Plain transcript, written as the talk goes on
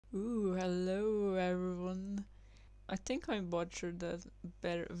Ooh, hello everyone. I think I butchered that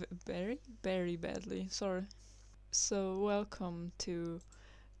very badly. Sorry. So, welcome to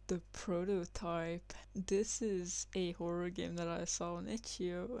the prototype. This is a horror game that I saw on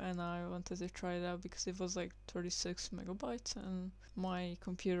itch.io and I wanted to try it out because it was like 36 megabytes and my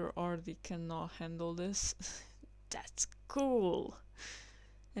computer already cannot handle this. That's cool.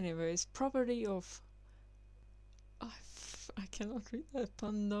 Anyways, property of I cannot read that.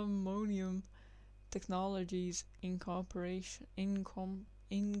 Pandemonium Technologies Incorporation.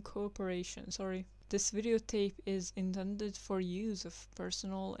 Sorry. This videotape is intended for use of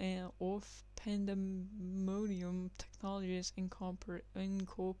personnel and of Pandemonium Technologies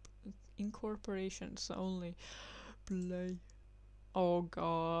Incorporations only. Play. Oh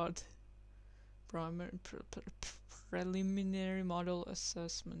god. Preliminary model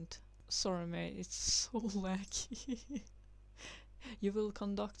assessment. Sorry mate, it's so laggy. You will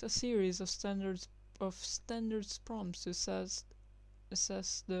conduct a series of standards prompts to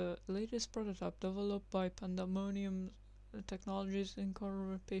assess the latest prototype developed by Pandemonium Technologies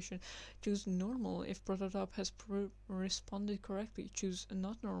Incorporation. Choose normal if prototype has responded correctly. Choose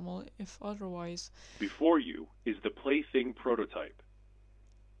not normal if otherwise. Before you is the Plaything prototype.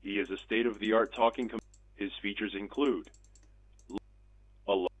 He is a state-of-the-art talking His features include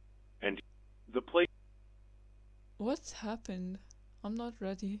and the play. What happened? I'm not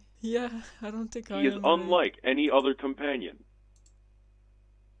ready. Yeah, I don't think I He is am unlike any other companion.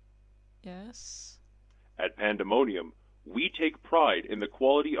 Yes. At Pandemonium, we take pride in the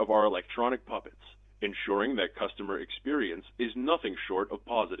quality of our electronic puppets, ensuring that customer experience is nothing short of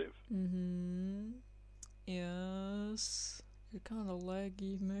positive. Yes. You're kinda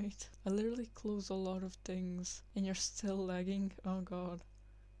laggy, mate. I literally close a lot of things and you're still lagging. Oh god.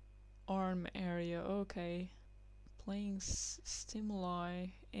 Arm area, okay. Playing stimuli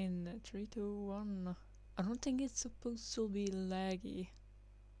in 3, 2, 1. I don't think it's supposed to be laggy.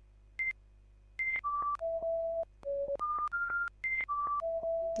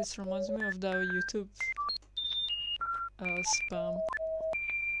 This reminds me of the YouTube spam.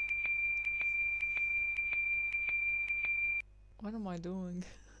 What am I doing?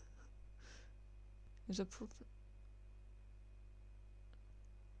 Is a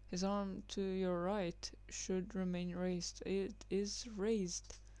His arm to your right should remain raised. It is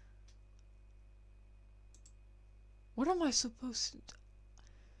raised. What am I supposed to...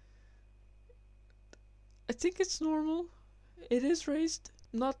 I think it's normal. It is raised.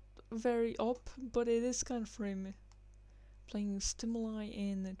 Not very up, but it is kind of framey. Playing stimuli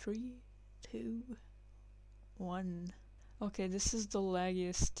in 3, 2, 1. Okay, this is the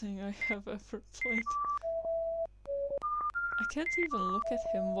laggiest thing I have ever played. I can't even look at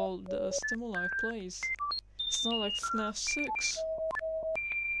him while the stimuli plays. It's not like FNAF 6.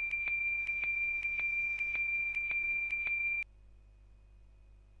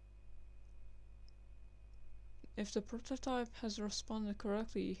 If the prototype has responded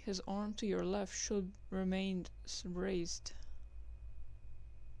correctly, his arm to your left should remain raised.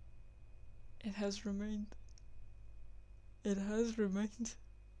 It has remained. It has remained.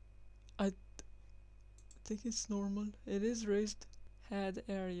 I think it's normal. It is raised. Head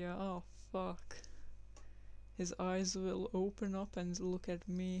area. Oh fuck. His eyes will open up and look at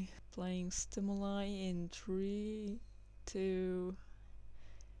me. Playing stimuli in 3, 2,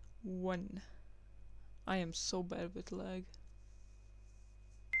 1. I am so bad with lag.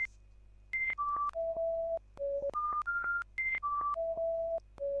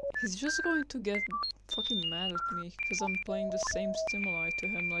 He's just going to get fucking mad at me because I'm playing the same stimuli to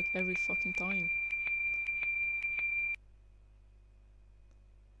him like every fucking time.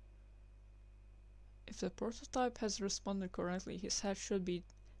 If the prototype has responded correctly, his head should be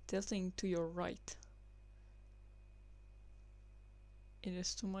tilting to your right. It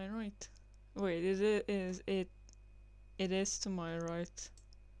is to my right. Wait, it is to my right.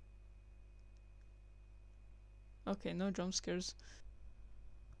 Okay, no jump scares.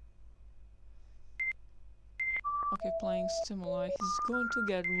 Okay, playing stimuli. He's going to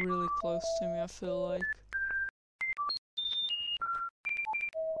get really close to me, I feel like.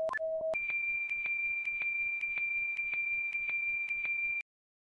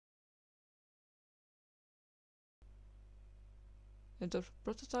 If the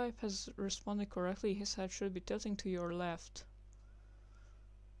prototype has responded correctly, his head should be tilting to your left.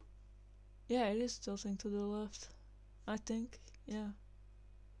 Yeah, it is tilting to the left. I think, yeah.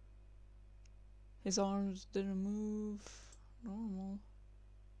 His arms didn't move. Normal.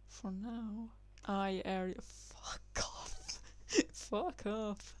 For now. Eye area. Fuck off. Fuck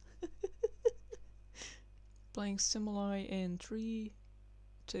off. Playing stimuli in 3,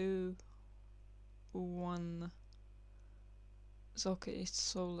 2, 1. It's okay, it's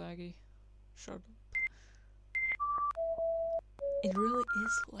so laggy. Shut up. It really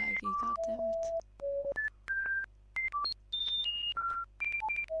is laggy, goddammit.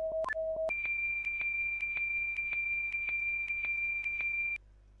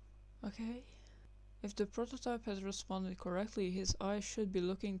 Okay. If the prototype has responded correctly, his eyes should be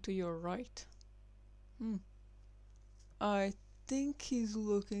looking to your right. I think he's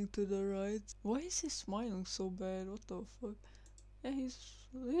looking to the right. Why is he smiling so bad? What the fuck? Yeah, he's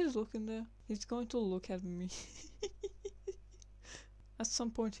looking there. He's going to look at me. At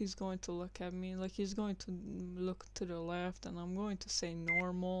some point he's going to look at me, like he's going to look to the left and I'm going to say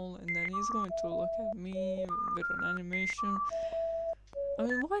normal and then he's going to look at me with an animation. I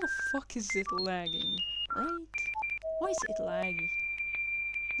mean, why the fuck is it lagging, right? Why is it laggy?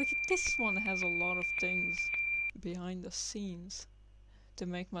 Like, this one has a lot of things behind the scenes to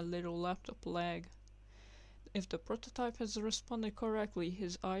make my little laptop lag. If the prototype has responded correctly,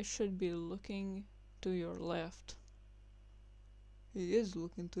 his eyes should be looking to your left. He is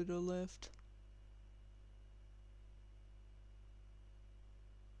looking to the left.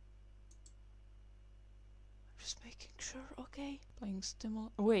 Just making sure, okay. Playing stimuli.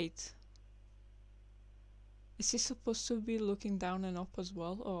 Wait. Is he supposed to be looking down and up as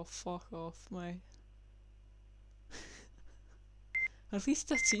well? Oh, fuck off, mate. At least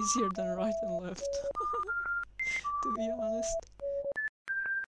that's easier than right and left. To be honest.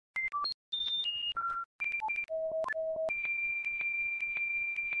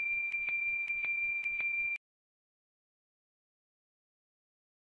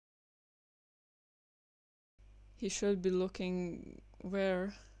 He should be looking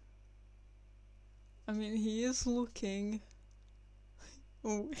where? I mean, he is looking.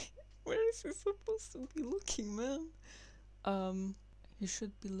 Oh, where is he supposed to be looking, man? He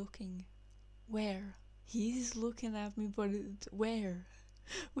should be looking where? He's looking at me, but where?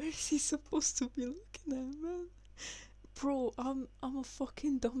 Where is he supposed to be looking at, man? Bro, I'm a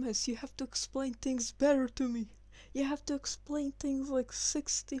fucking dumbass. You have to explain things better to me. You have to explain things like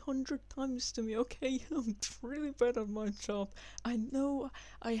 60, 100 times to me, okay? I'm really bad at my job. I know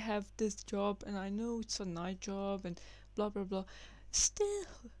I have this job and I know it's a night job and blah blah blah. Still,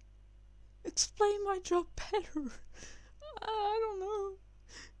 explain my job better. I don't know.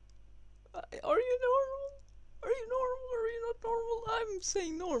 Are you normal? Are you normal? Are you not normal? I'm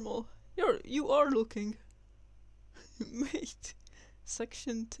saying normal. You are looking. Mate.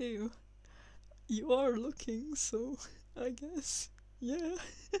 Section 2. You are looking, so I guess. Yeah.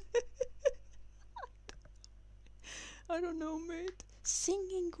 I don't know, mate.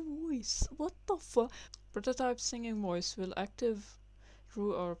 Singing voice. What the fuck? Prototype singing voice will active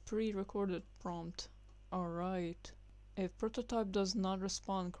through our pre-recorded prompt. Alright. If prototype does not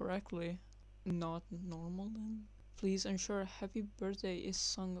respond correctly, not normal then, please ensure happy birthday is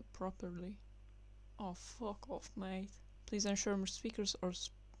sung properly. Oh, fuck off, mate. Please ensure my speakers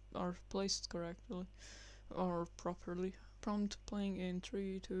are placed correctly or properly. Prompt playing in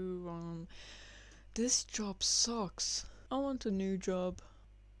 3, 2, 1. This job sucks. I want a new job.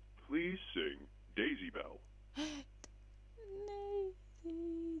 Please sing Daisy Bell.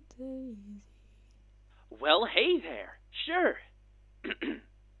 Daisy, Daisy. Well, hey there. Sure.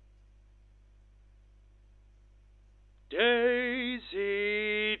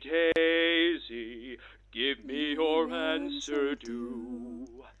 Daisy, Daisy, give me your answer due.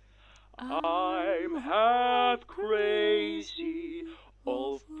 I'm half crazy,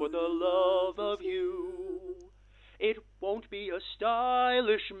 all for the love of you. It won't be a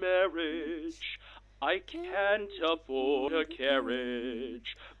stylish marriage. I can't afford a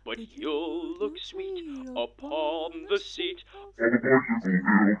carriage, but you'll look sweet upon the seat.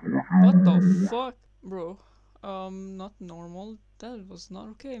 What the fuck? Bro, not normal. That was not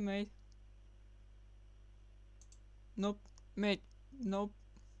okay, mate. Nope, mate, nope.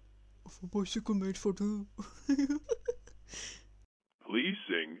 A bicycle made for two. Please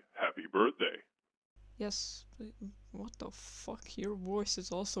sing Happy Birthday. Yes, what the fuck? Your voice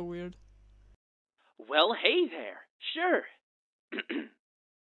is also weird. Well, hey there. Sure.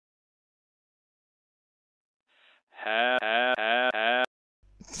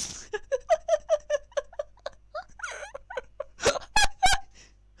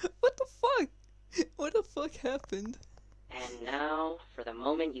 What the fuck? What the fuck happened? And now, for the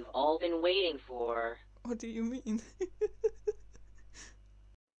moment you've all been waiting for. What do you mean?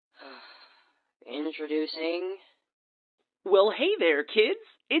 Introducing... Well, hey there, kids.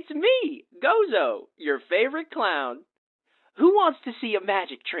 It's me, Gozo, your favorite clown. Who wants to see a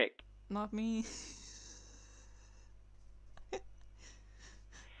magic trick? Not me.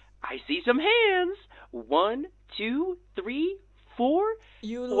 I see some hands. 1, 2, 3, 4.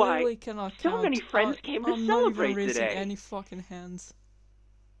 You Why, literally cannot so count. many friends came to I'm not even celebrate raising today. any fucking hands.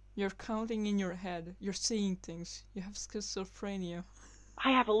 You're counting in your head. You're seeing things. You have schizophrenia.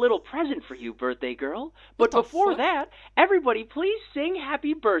 I have a little present for you, birthday girl. What But the before fuck? that, everybody please sing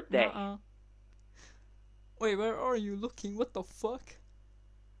happy birthday. Nuh-uh. Wait, where are you looking? What the fuck?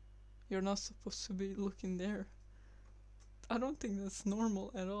 You're not supposed to be looking there. I don't think that's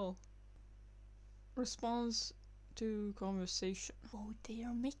normal at all. Response to conversation. Oh, they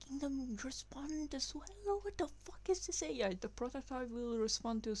are making them respond as well. Oh, what the fuck is this AI? The prototype will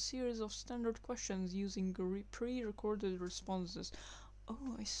respond to a series of standard questions using pre-recorded responses.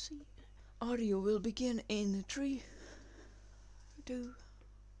 Oh, I see. Audio will begin in 3, 2,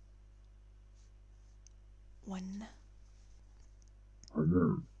 1.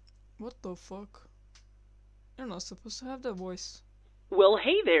 What the fuck? You're not supposed to have that voice. Well,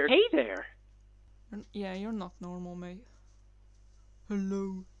 hey there, hey there. Yeah, you're not normal, mate.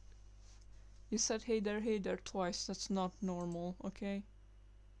 Hello. You said hey there twice. That's not normal, okay?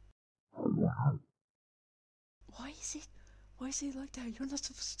 Why is it like that? You're not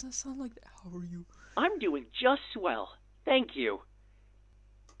supposed to sound like that. How are you? I'm doing just swell. Thank you.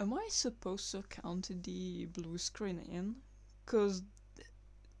 Am I supposed to count the blue screen in? Cause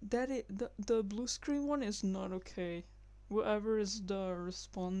the blue screen one is not okay. Whoever is the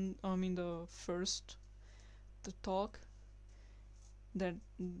talk that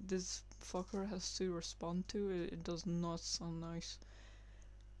this fucker has to respond to, it does not sound nice.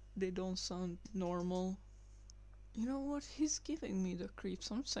 They don't sound normal. You know what? He's giving me the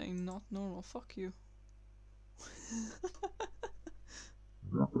creeps. I'm saying not normal. Fuck you.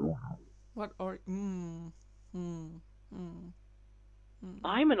 What are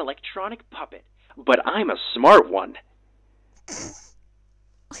I'm an electronic puppet, but I'm a smart one.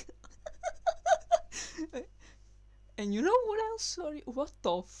 And you know what else are you? What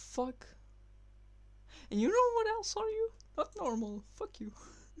the fuck? And you know what else are you? Not normal. Fuck you.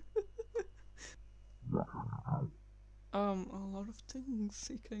 A lot of things.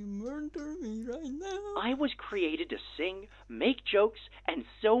 He can murder me right now. I was created to sing, make jokes, and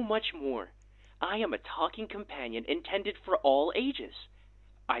so much more. I am a talking companion intended for all ages.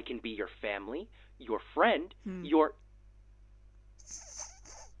 I can be your family, your friend, your...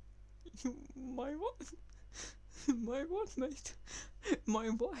 My what? My what, mate? My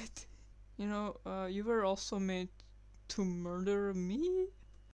what? You know, you were also made to murder me?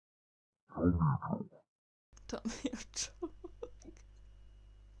 Tell me a joke.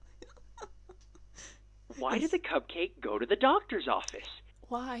 Why did the cupcake go to the doctor's office?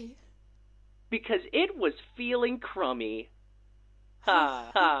 Why? Because it was feeling crummy. Ha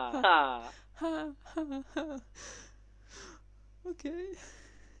ha ha. Ha ha ha. Okay.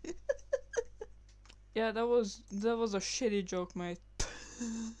 Yeah, that was a shitty joke, mate.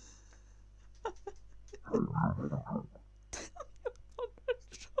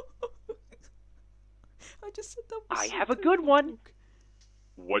 I just said that was I so have a good one. joke.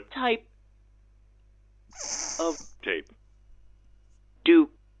 What Type of tape?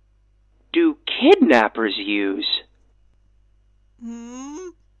 do kidnappers use?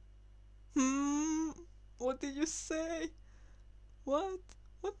 What did you say? What?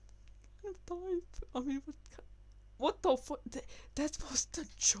 What kind of type? I mean, what the fuck? That was the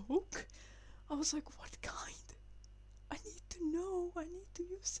joke? I was like, what kind? I need to know. I need to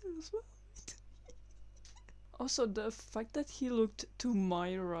use it as well. Also, the fact that he looked to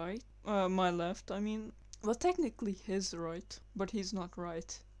my right, my left, I mean, well, technically his right, but he's not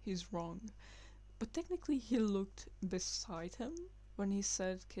right. He's wrong. But technically he looked beside him when he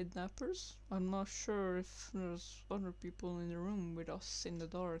said kidnappers. I'm not sure if there's other people in the room with us in the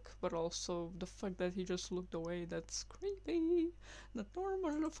dark, but also the fact that he just looked away, that's creepy. Not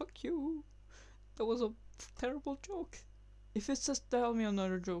normal, fuck you. That was a terrible joke. If it says tell me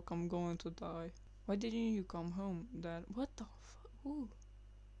another joke, I'm going to die. Why didn't you come home, Dad? What the fuck? Ooh.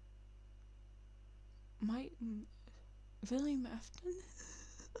 William Afton?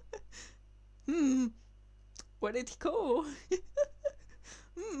 Where did he go?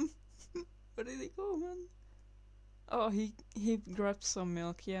 Where did he go, man? Oh, he grabbed some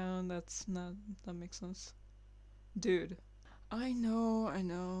milk. Yeah, that makes sense. Dude, I know.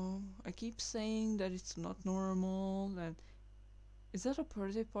 I keep saying that it's not normal. And is that a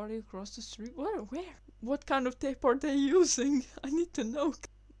birthday party across the street? Where? What kind of tape are they using? I need to know.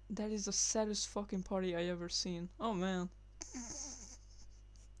 That is the saddest fucking party I ever seen. Oh man.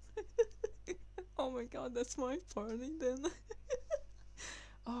 Oh my god, that's my party then.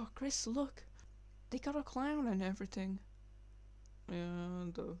 Oh, Chris, look. They got a clown and everything. Yeah,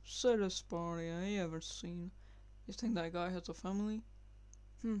 the saddest party I ever seen. You think that guy has a family?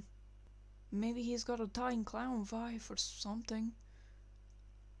 Maybe he's got a dying clown wife or something.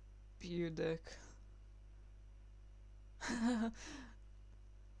 You dick.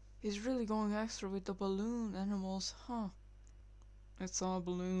 He's really going extra with the balloon animals, huh? It's all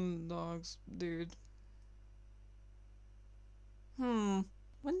balloon dogs, dude. When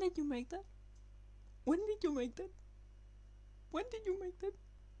did you make that? When did you make that? When did you make that?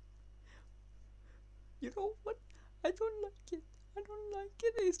 You know what? I don't like it. I don't like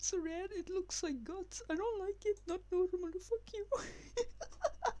it. It's red. It looks like guts. I don't like it. Not normal. Fuck you.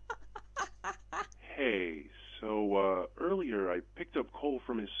 Hey, so, earlier I picked up Cole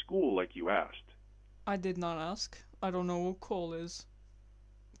from his school like you asked. I did not ask. I don't know what coal is.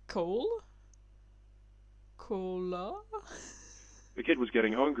 Coal? Cola? The kid was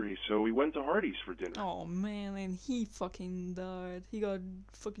getting hungry, so we went to Hardee's for dinner. Oh man, and he fucking died. He got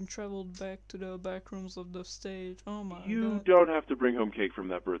fucking traveled back to the back rooms of the stage. Oh my god. You don't have to bring home cake from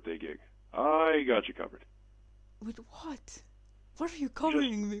that birthday gig. I got you covered. With what? What are you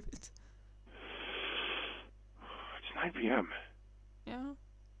covering me with? It's 9 p.m. Yeah?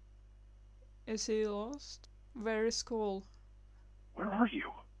 Is he lost? Where is Cole? Where are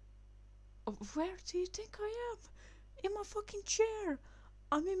you? Where do you think I am? In my fucking chair.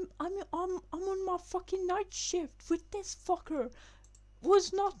 I'm on my fucking night shift with this fucker.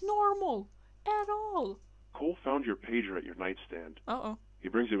 Was not normal at all. Cole found your pager at your nightstand. Uh-oh. He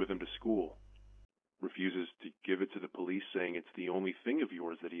brings it with him to school. Refuses to give it to the police, saying it's the only thing of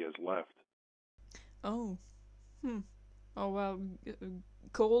yours that he has left. Oh. Oh well,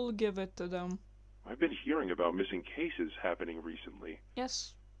 Cole give it to them. I've been hearing about missing cases happening recently.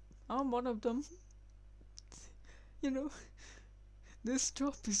 Yes, I'm one of them. You know, this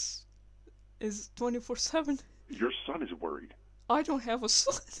job is 24/7. Your son is worried. I don't have a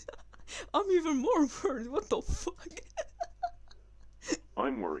son. I'm even more worried. What the fuck?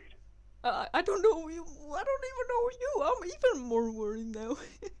 I'm worried. I don't know you. I don't even know you. I'm even more worried now.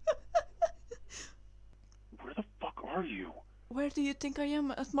 Where the fuck are you? Where do you think I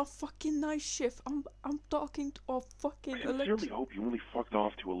am at my fucking night shift? I'm talking to a fucking I sincerely hope you only fucked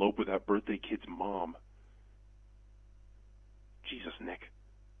off to elope with that birthday kid's mom. Jesus, Nick.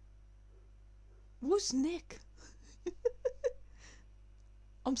 Who's Nick?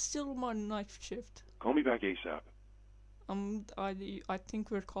 I'm still on my night shift. Call me back ASAP. I think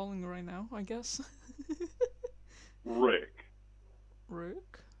we're calling right now, I guess. Rick.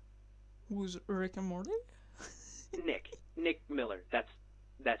 Rick? Who's Rick and Morty? Nick Miller.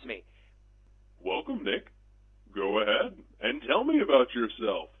 That's me. Welcome, Nick. Go ahead and tell me about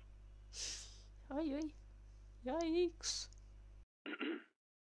yourself. Yikes.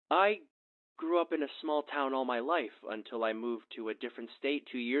 I grew up in a small town all my life until I moved to a different state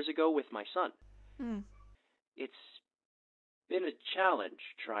 2 years ago with my son. It's been a challenge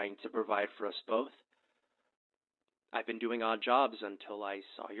trying to provide for us both. I've been doing odd jobs until I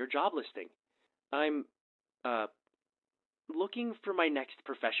saw your job listing. I'm, looking for my next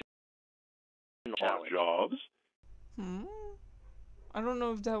professional challenge. Odd jobs? I don't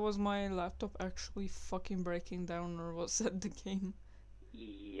know if that was my laptop actually fucking breaking down or was that the game.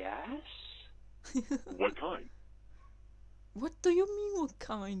 Yes? What kind? What do you mean what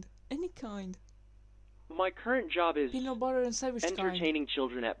kind? Any kind. My current job is Peanut butter and sandwich kind. entertaining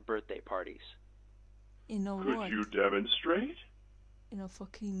children at birthday parties. In a Could what? you demonstrate? In a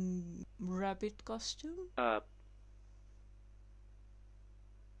fucking rabbit costume?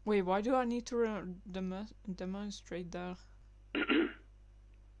 Wait, why do I need to demonstrate that?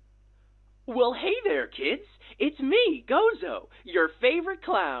 Well, hey there, kids. It's me, Gozo, your favorite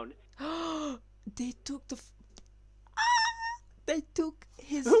clown. They took the... They took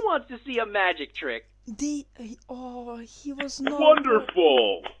his... Who wants to see a magic trick? Oh, he was not...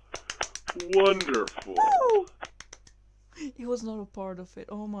 Wonderful! Wonderful. No! He was not a part of it.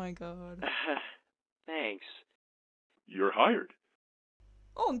 Oh my god. Thanks. You're hired.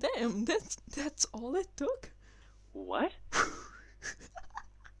 Oh damn, that's all it took? What?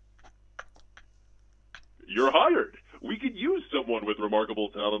 You're hired. We could use someone with remarkable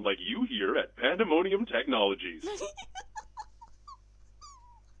talent like you here at Pandemonium Technologies.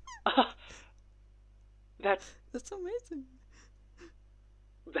 That's amazing.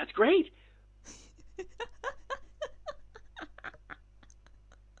 That's great.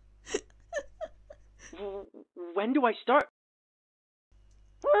 When do I start?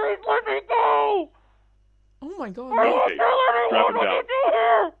 Please let me go! Oh my god. Okay, strap him down.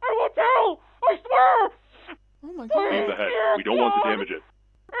 I will tell! I swear! Oh my Leave god. the head. We don't want to damage it. It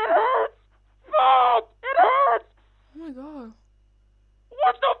hurts! Fuck! It hurts! Oh my god.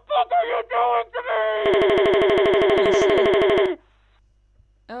 What the fuck are you doing to me?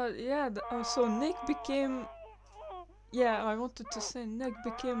 Yeah, so Nick became... Yeah, I wanted to say Nick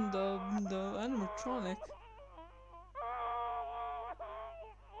became the animatronic.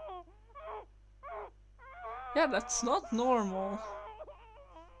 Yeah, that's not normal.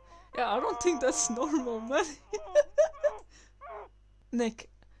 Yeah, I don't think that's normal, man. Nick,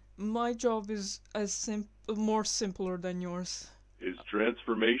 my job is more simpler than yours. His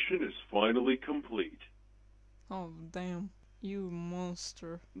transformation is finally complete. Oh, damn. You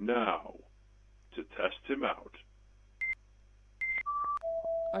monster. Now, to test him out.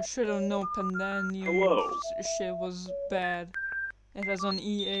 I should have known Pandanium Hello. shit was bad. It has on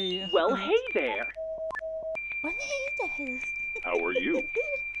EA. Well, hey there. Well, hey there. How are you?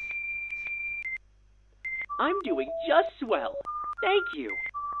 I'm doing just swell. Thank you.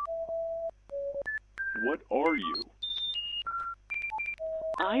 What are you?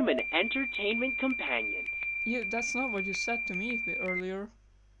 I'm an entertainment companion. That's not what you said to me earlier.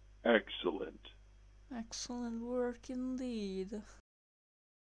 Excellent. Excellent work indeed.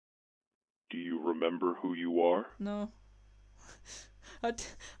 Do you remember who you are? No. I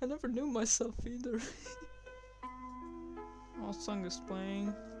never knew myself either. What song is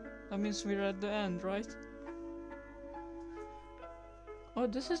playing? That means we're at the end, right? Oh,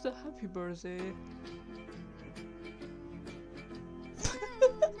 this is the happy birthday.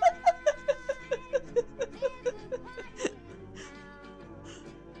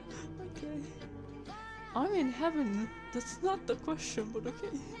 Okay. I'm in heaven. That's not the question, but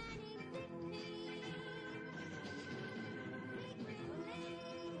okay.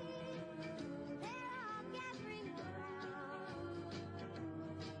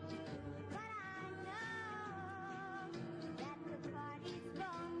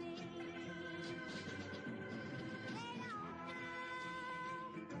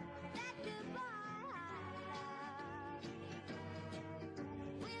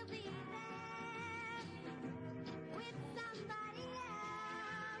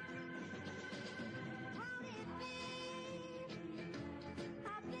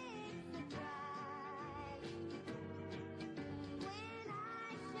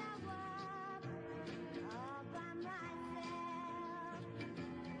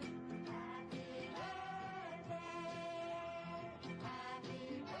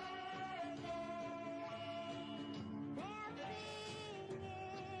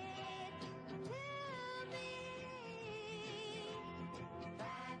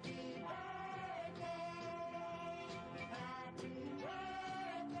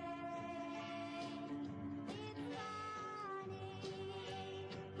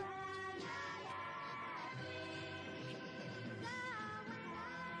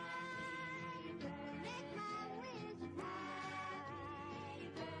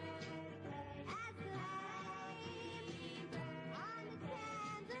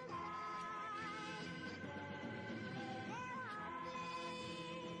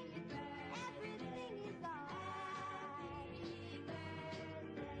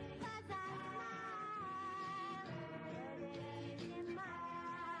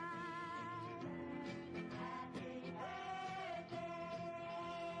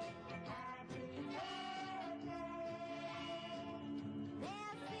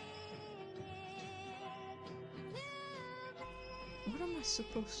 What am I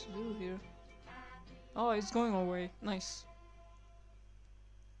supposed to do here? Oh, it's going away. Nice.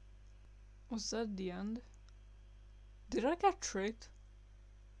 Was that the end? Did I get tricked?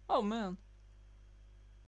 Oh man.